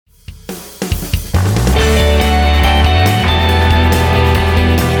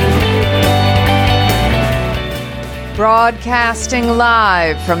Broadcasting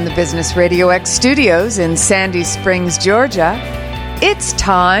live from the Business RadioX studios in Sandy Springs, Georgia, it's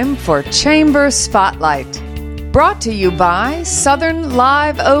time for Chamber Spotlight, brought to you by Southern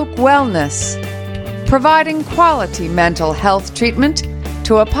Live Oak Wellness, providing quality mental health treatment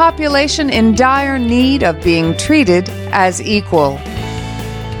to a population in dire need of being treated as equal.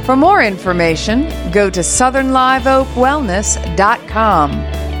 For more information, go to southernliveoakwellness.com.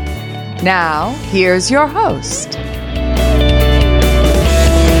 Now, here's your host.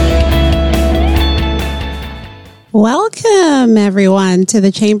 Welcome, everyone, to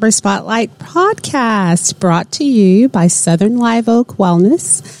the Chamber Spotlight podcast, brought to you by Southern Live Oak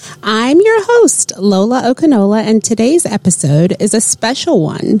Wellness. I'm your host, Lola Okunola, and today's episode is a special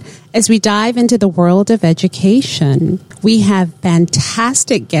one as we dive into the world of education. We have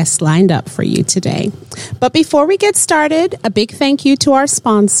fantastic guests lined up for you today. But before we get started, a big thank you to our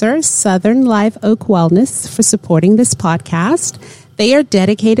sponsor, Southern Live Oak Wellness, for supporting this podcast. They are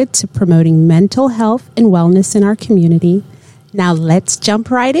dedicated to promoting mental health and wellness in our community. Now let's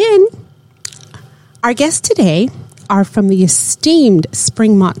jump right in. Our guests today are from the esteemed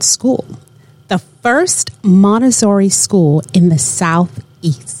Springmont School, the first Montessori school in the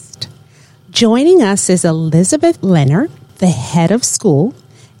Southeast. Joining us is Elizabeth Lener, the head of school,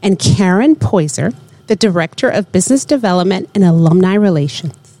 and Karen Poyser, the director of business development and alumni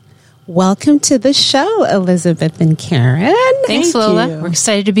relations. Welcome to the show, Elizabeth and Karen. Thanks, Lola. We're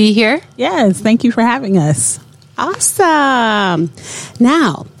excited to be here. Yes, thank you for having us. Awesome.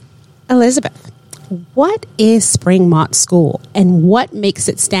 Now, Elizabeth, what is Springmont School and what makes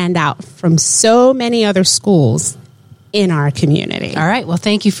it stand out from so many other schools in our community? All right. Well,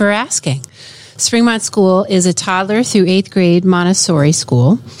 thank you for asking. Springmont School is a toddler through 8th grade Montessori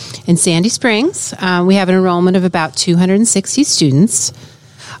school in Sandy Springs. We have an enrollment of about 260 students.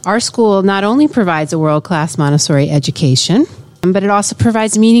 Our school not only provides a world-class Montessori education, but it also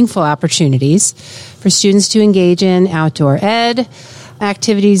provides meaningful opportunities for students to engage in outdoor ed,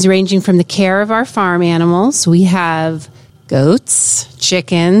 activities ranging from the care of our farm animals. We have goats,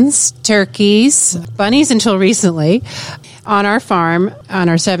 chickens, turkeys, bunnies until recently, on our farm, on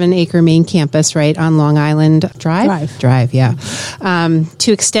our 7-acre main campus, right on Long Island Drive,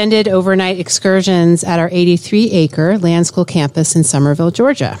 to extended overnight excursions at our 83-acre land school campus in Somerville,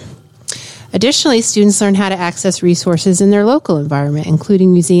 Georgia. Additionally, students learn how to access resources in their local environment,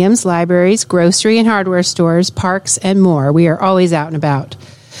 including museums, libraries, grocery and hardware stores, parks, and more. We are always out and about.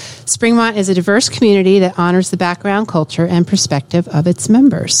 Springmont is a diverse community that honors the background, culture, and perspective of its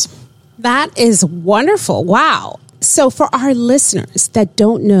members. That is wonderful. Wow. So for our listeners that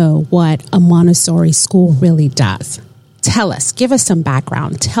don't know what a Montessori school really does, tell us, give us some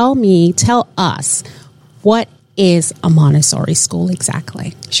background. Tell us, what is a Montessori school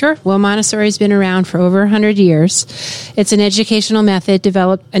exactly? Sure. Well, Montessori's been around for over 100 years. It's an educational method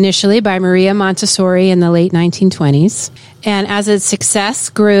developed initially by Maria Montessori in the late 1920s. And as its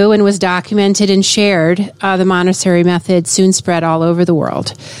success grew and was documented and shared, the Montessori method soon spread all over the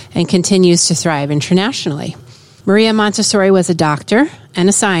world and continues to thrive internationally. Maria Montessori was a doctor and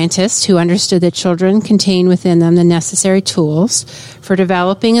a scientist who understood that children contain within them the necessary tools for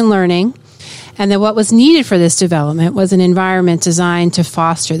developing and learning, and that what was needed for this development was an environment designed to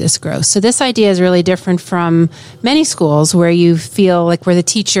foster this growth. So this idea is really different from many schools where you feel like where the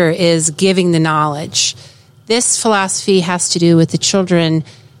teacher is giving the knowledge. This philosophy has to do with the children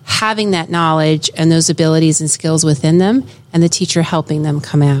having that knowledge and those abilities and skills within them, and the teacher helping them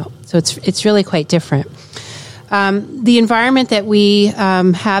come out. So it's really quite different. The environment that we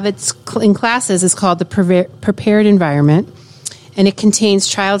have in classes is called the prepared environment, and it contains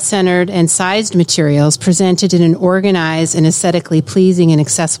child-centered and sized materials presented in an organized and aesthetically pleasing and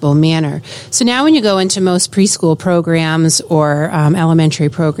accessible manner. So now when you go into most preschool programs or elementary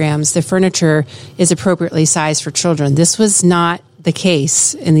programs, the furniture is appropriately sized for children. This was not the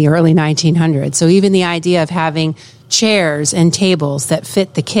case in the early 1900s. So even the idea of having chairs and tables that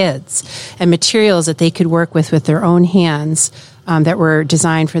fit the kids and materials that they could work with their own hands that were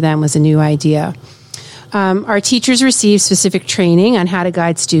designed for them was a new idea. Our teachers receive specific training on how to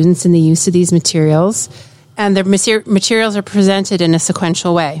guide students in the use of these materials, and the materials are presented in a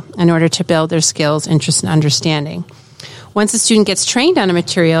sequential way in order to build their skills, interest, and understanding. Once a student gets trained on a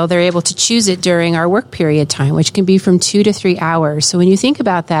material, they're able to choose it during our work period time, which can be from 2 to 3 hours. So when you think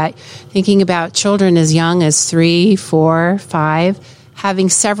about that, thinking about children as young as 3, 4, 5, having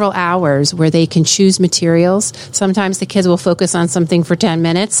several hours where they can choose materials. Sometimes the kids will focus on something for 10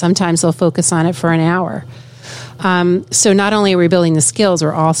 minutes. Sometimes they'll focus on it for an hour. So not only are we building the skills,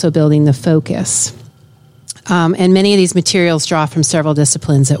 we're also building the focus. And many of these materials draw from several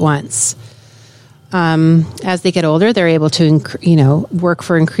disciplines at once. As they get older, they're able to, work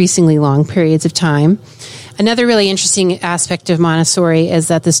for increasingly long periods of time. Another really interesting aspect of Montessori is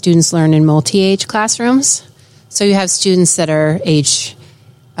that the students learn in multi-age classrooms. So you have students that are age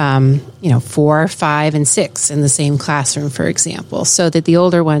 4, 5, and 6 in the same classroom, for example, so that the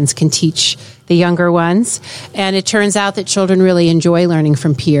older ones can teach the younger ones. And it turns out that children really enjoy learning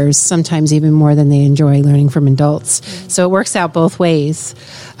from peers, sometimes even more than they enjoy learning from adults. So it works out both ways.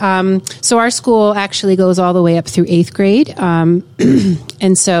 So our school actually goes all the way up through 8th grade.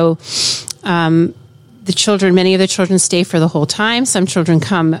 And so many of the children stay for the whole time. Some children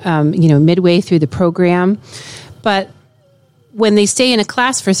come, midway through the program. But when they stay in a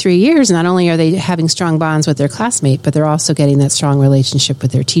class for 3 years, not only are they having strong bonds with their classmate, but they're also getting that strong relationship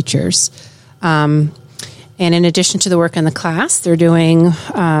with their teachers. And in addition to the work in the class, they're doing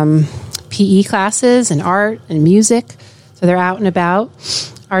PE classes and art and music. So they're out and about.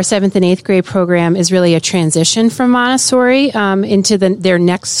 Our 7th and 8th grade program is really a transition from Montessori into their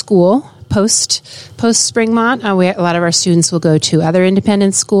next school. Post Springmont, a lot of our students will go to other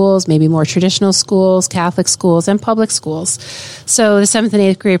independent schools, maybe more traditional schools, Catholic schools, and public schools. So the 7th and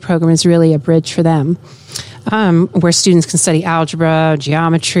 8th grade program is really a bridge for them, where students can study algebra,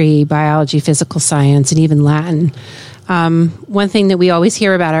 geometry, biology, physical science, and even Latin. One thing that we always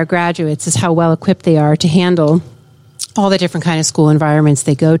hear about our graduates is how well equipped they are to handle all the different kind of school environments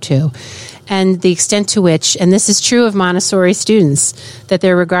they go to. And the extent to which, and this is true of Montessori students, that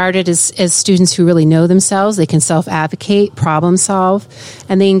they're regarded as students who really know themselves, they can self-advocate, problem solve,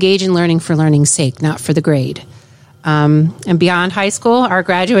 and they engage in learning for learning's sake, not for the grade. And beyond high school, our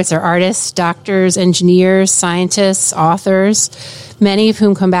graduates are artists, doctors, engineers, scientists, authors, many of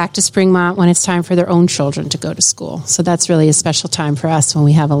whom come back to Springmont when it's time for their own children to go to school. So that's really a special time for us when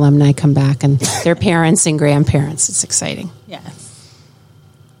we have alumni come back and their parents and grandparents. It's exciting. Yes.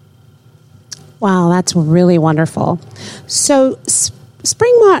 Wow, that's really wonderful. So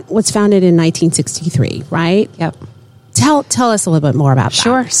Springmont was founded in 1963, right? Yep. Tell us a little bit more about that.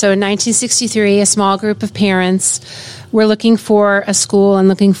 Sure. So in 1963, a small group of parents were looking for a school and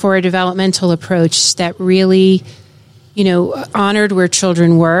looking for a developmental approach that really, honored where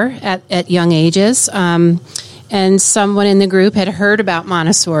children were at young ages. And someone in the group had heard about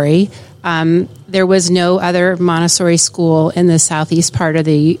Montessori. There was no other Montessori school in the southeast part of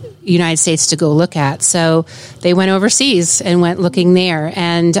the United States to go look at. So they went overseas and went looking there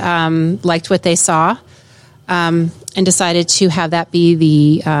and liked what they saw. And decided to have that be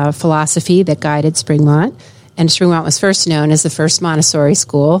the philosophy that guided Springmont. And Springmont was first known as the first Montessori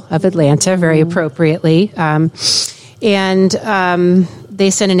school of Atlanta, very appropriately. They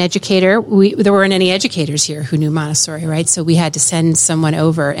sent an educator. There weren't any educators here who knew Montessori, right? So we had to send someone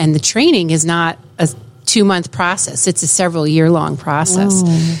over. And the training is not a 2-month process. It's a several-year-long process.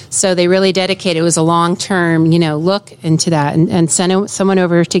 Oh. So they really dedicated. It was a long-term, look into that and sent someone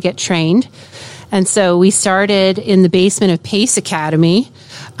over to get trained. And so we started in the basement of Pace Academy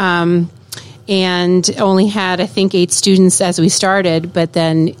and only had, I think, 8 students as we started. But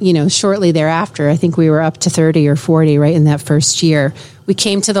then, shortly thereafter, I think we were up to 30 or 40 right in that first year. We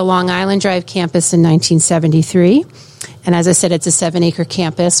came to the Long Island Drive campus in 1973. And as I said, it's a 7-acre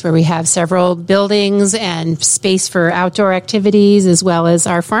campus where we have several buildings and space for outdoor activities as well as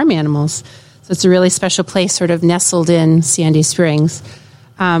our farm animals. So it's a really special place sort of nestled in Sandy Springs.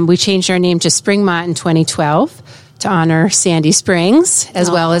 We changed our name to Springmont in 2012 to honor Sandy Springs as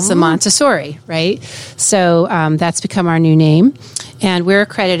well as the Montessori, right? So that's become our new name. And we're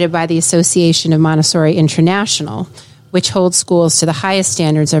accredited by the Association of Montessori International, which holds schools to the highest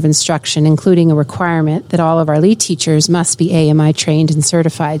standards of instruction, including a requirement that all of our lead teachers must be AMI trained and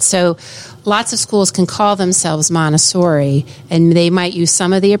certified. So lots of schools can call themselves Montessori, and they might use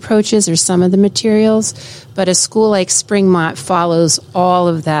some of the approaches or some of the materials, but a school like Springmont follows all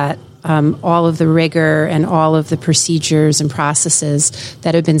of that, all of the rigor and all of the procedures and processes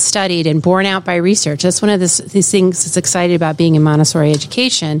that have been studied and borne out by research. That's one of these things that's exciting about being in Montessori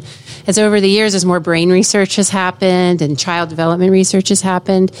education. As over the years, as more brain research has happened and child development research has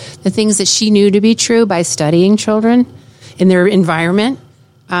happened, the things that she knew to be true by studying children in their environment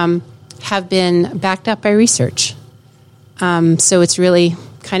have been backed up by research. So it's really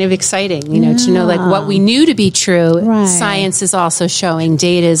kind of exciting, to know like what we knew to be true, right. Science is also showing,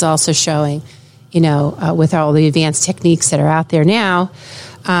 data is also showing, with all the advanced techniques that are out there now,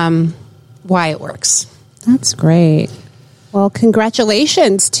 why it works. That's great. Well,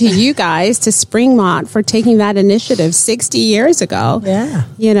 congratulations to you guys, to Springmont, for taking that initiative 60 years ago.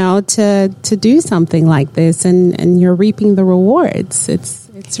 Yeah. To do something like this, and you're reaping the rewards.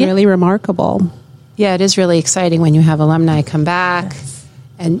 It's really remarkable. Yeah, it is really exciting when you have alumni come back. Yes.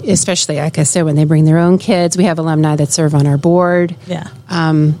 And especially, like I said, when they bring their own kids, we have alumni that serve on our board. Yeah.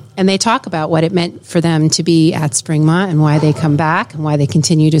 And they talk about what it meant for them to be at Springmont and why they come back and why they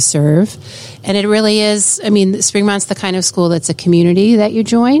continue to serve. And it really is, Springmont's the kind of school that's a community that you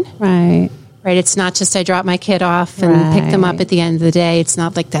join. Right. Right. It's not just I drop my kid off and pick them up at the end of the day. It's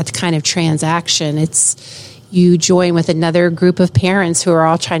not like that kind of transaction. It's you join with another group of parents who are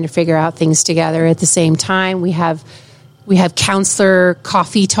all trying to figure out things together at the same time. We have counselor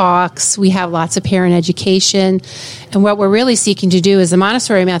coffee talks. We have lots of parent education. And what we're really seeking to do is the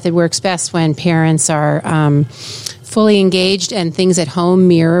Montessori method works best when parents are fully engaged and things at home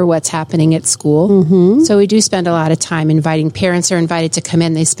mirror what's happening at school. Mm-hmm. So we do spend a lot of time inviting. Parents are invited to come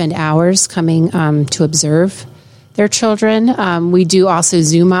in. They spend hours coming to observe their children. We do also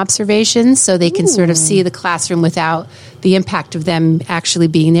Zoom observations so they can sort of see the classroom without the impact of them actually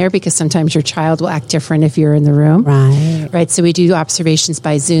being there, because sometimes your child will act different if you're in the room. Right. So we do observations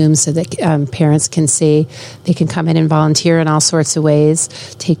by Zoom so that parents can see. They can come in and volunteer in all sorts of ways,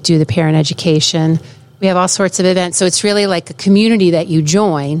 do the parent education. We have all sorts of events. So it's really like a community that you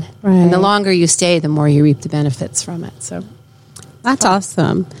join. Right. And the longer you stay, the more you reap the benefits from it. So that's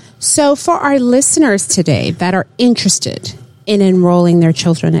awesome. So for our listeners today that are interested in enrolling their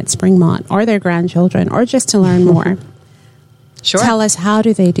children at Springmont or their grandchildren or just to learn more, tell us, how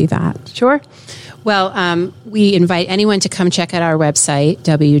do they do that? Sure. Well, we invite anyone to come check out our website,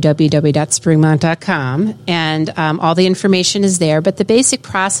 www.springmont.com, and all the information is there. But the basic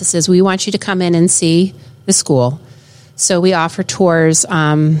process is we want you to come in and see the school. So we offer tours.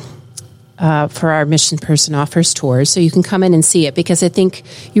 For our mission person offers tours, so you can come in and see it, because I think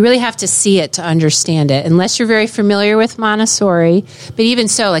you really have to see it to understand it, unless you're very familiar with Montessori. But even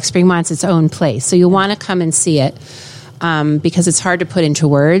so, like Springmont's its own place, so you want to come and see it because it's hard to put into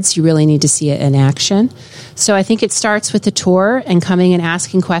words. You really need to see it in action. So I think it starts with the tour and coming and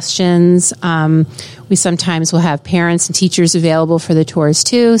asking questions. We sometimes will have parents and teachers available for the tours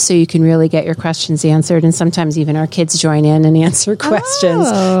too, so you can really get your questions answered. And sometimes even our kids join in and answer questions.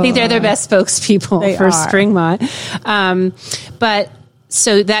 I think they're their best spokespeople for Springmont.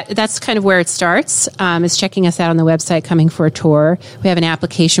 So that's kind of where it starts, is checking us out on the website, coming for a tour. We have an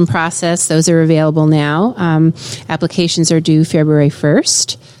application process. Those are available now. Applications are due February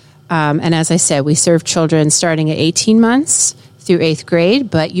 1st. And as I said, we serve children starting at 18 months through 8th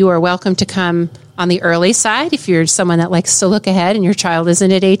grade, but you are welcome to come on the early side if you're someone that likes to look ahead and your child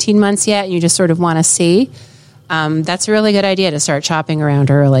isn't at 18 months yet and you just sort of want to see. That's a really good idea to start shopping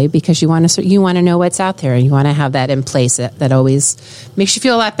around early, because you want to know what's out there, and you want to have that in place. That always makes you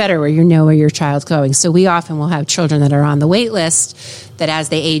feel a lot better, where you know where your child's going. So we often will have children that are on the wait list that as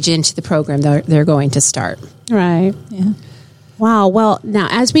they age into the program, they're going to start. Right. Yeah. Wow. Well, now,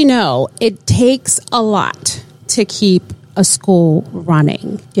 as we know, it takes a lot to keep a school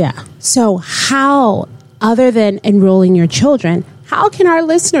running. Yeah. So how, other than enrolling your children, how can our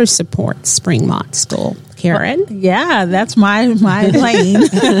listeners support Springmont School? Karen? Yeah, that's my lane.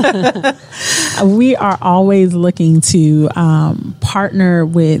 We are always looking to partner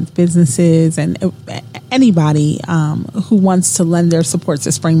with businesses and anybody who wants to lend their support to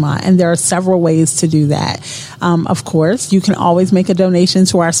Springmont. And there are several ways to do that. Of course, you can always make a donation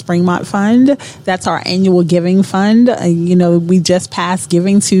to our Springmont Fund. That's our annual giving fund. We just passed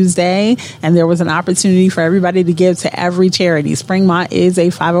Giving Tuesday, and there was an opportunity for everybody to give to every charity. Springmont is a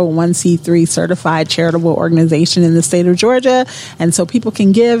 501c3 certified charitable organization in the state of Georgia, and so people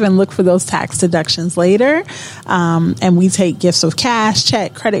can give and look for those tax deductions later. And we take gifts of cash,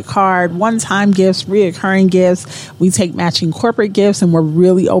 check, credit card, one-time gifts, reoccurring gifts. We take matching corporate gifts, and we're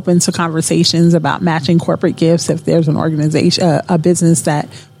really open to conversations about matching corporate gifts if there's an organization, a business that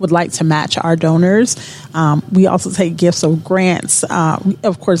would like to match our donors. We also take gifts of grants,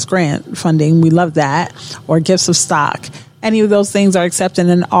 of course, grant funding. We love that, or gifts of stock. Any of those things are accepted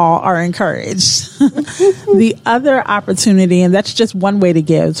and all are encouraged. The other opportunity, and that's just one way to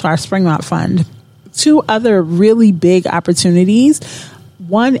give to our Springmont Fund. Two other really big opportunities.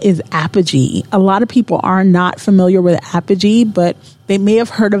 One is Apogee. A lot of people are not familiar with Apogee, but they may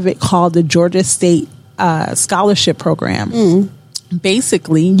have heard of it, called the Georgia State Scholarship Program.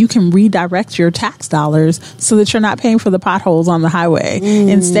 Basically, you can redirect your tax dollars so that you're not paying for the potholes on the highway.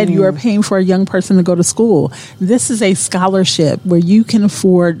 Instead, you are paying for a young person to go to school. This is a scholarship where you can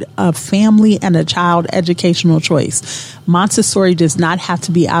afford a family and a child educational choice. Montessori does not have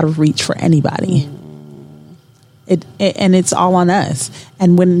to be out of reach for anybody. And it's all on us.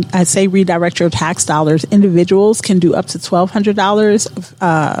 And when I say redirect your tax dollars, individuals can do up to $1,200,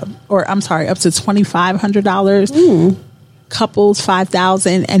 up to $2,500. Couples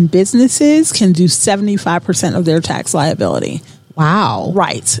 $5,000, and businesses can do 75% of their tax liability, Wow.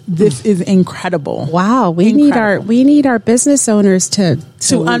 Right. This is incredible. Wow. We need our business owners to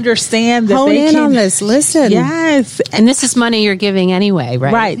understand that hone they in can, on this. Listen. Yes. And this is money you're giving anyway,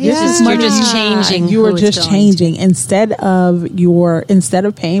 right? Right. You're just changing. You are just changing. Instead of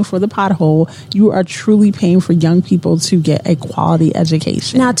paying for the pothole, you are truly paying for young people to get a quality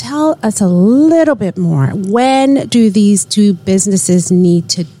education. Now tell us a little bit more. When do these two businesses need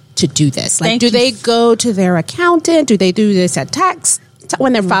to do this? Like, do they go to their accountant? Do they do this at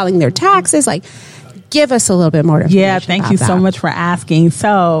when they're filing their taxes? Like, give us a little bit more information. Yeah, thank you so much for asking.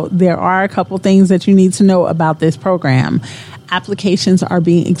 So there are a couple things that you need to know about this program. Applications are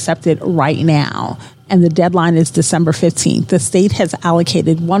being accepted right now, and the deadline is December 15th. The state has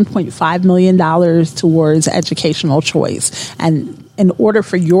allocated $1.5 million towards educational choice. And in order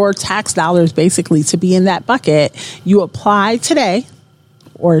for your tax dollars basically to be in that bucket, you apply today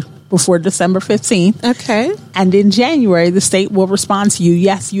or before December 15th. Okay. And in January, the state will respond to you.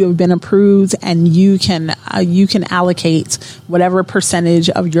 Yes, you have been approved, and you can allocate whatever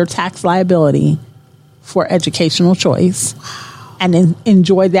percentage of your tax liability for educational choice. Wow. And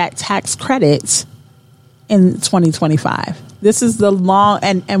enjoy that tax credit in 2025. This is the long,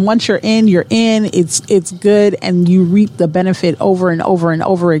 and once you're in, it's good, and you reap the benefit over and over and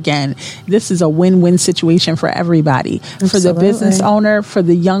over again. This is a win-win situation for everybody, Absolutely. For the business owner, for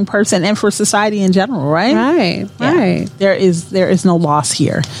the young person, and for society in general, right? Right. There is no loss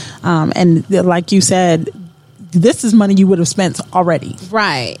here. And like you said, this is money you would have spent already.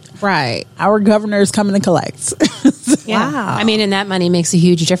 Right. Our governor is coming to collect. Yeah. Wow. I mean, and that money makes a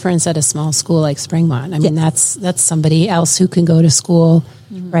huge difference at a small school like Springmont. I mean, that's somebody else who can go to school,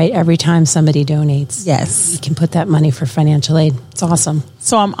 right? Every time somebody donates. Yes. You can put that money for financial aid. It's awesome.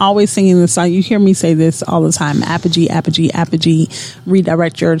 So I'm always singing this song. You hear me say this all the time. Apogee, apogee, apogee.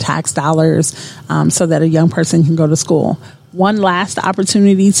 Redirect your tax dollars so that a young person can go to school. One last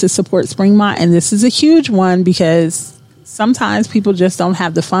opportunity to support Springmont, and this is a huge one because sometimes people just don't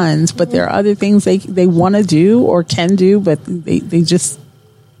have the funds, but there are other things they want to do or can do, but they just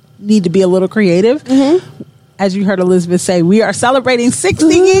need to be a little creative. Mm-hmm. As you heard Elizabeth say, we are celebrating 60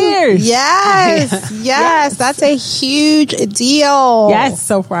 years. Yes. That's a huge deal. Yes.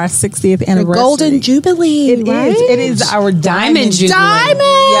 So for our 60th anniversary. The Golden Jubilee. It is our Diamond Jubilee. Diamond.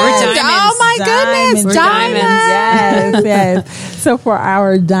 Yes. Oh my goodness. We're Diamond. Yes. So for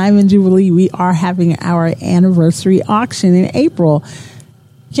our Diamond Jubilee, we are having our anniversary auction in April.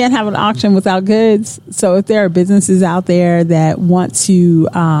 Can't have an auction without goods. So if there are businesses out there that want to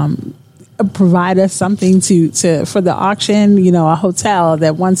provide us something to for the auction, a hotel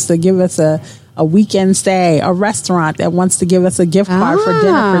that wants to give us a weekend stay, a restaurant that wants to give us a gift card for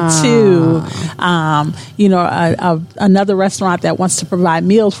dinner for two, another restaurant that wants to provide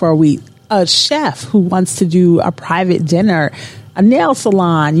meals for a week, a chef who wants to do a private dinner, a nail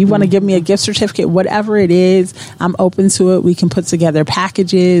salon, you want to give me a gift certificate, whatever it is, I'm open to it. We can put together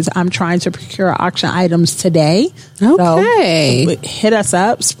packages. I'm trying to procure auction items today. Okay. So hit us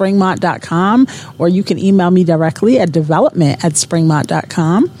up, springmont.com, or you can email me directly at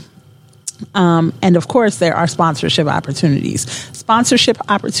development@springmont.com. And of course, there are sponsorship opportunities. Sponsorship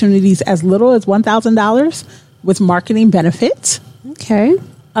opportunities as little as $1,000 with marketing benefits. Okay.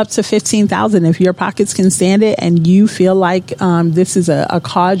 Up to $15,000 if your pockets can stand it and you feel like this is a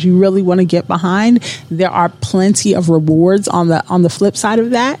cause you really want to get behind. There are plenty of rewards on the flip side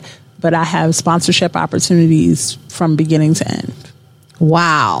of that, but I have sponsorship opportunities from beginning to end.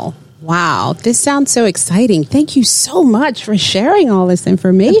 Wow. This sounds so exciting. Thank you so much for sharing all this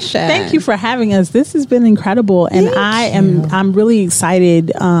information. Thank you for having us. This has been incredible, and I'm really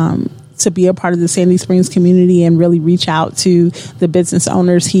excited to be a part of the Sandy Springs community and really reach out to the business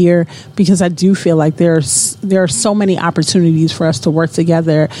owners here, because I do feel like there are so many opportunities for us to work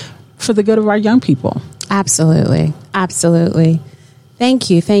together for the good of our young people. Absolutely. Thank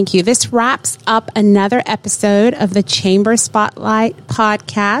you. This wraps up another episode of the Chamber Spotlight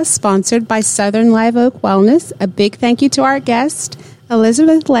podcast, sponsored by Southern Live Oak Wellness. A big thank you to our guest,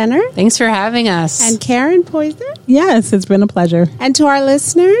 Elizabeth Lener. Thanks for having us. And Karen Poyser. Yes, it's been a pleasure. And to our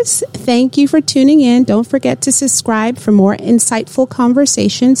listeners, thank you for tuning in. Don't forget to subscribe for more insightful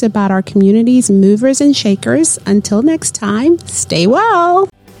conversations about our community's movers and shakers. Until next time, stay well.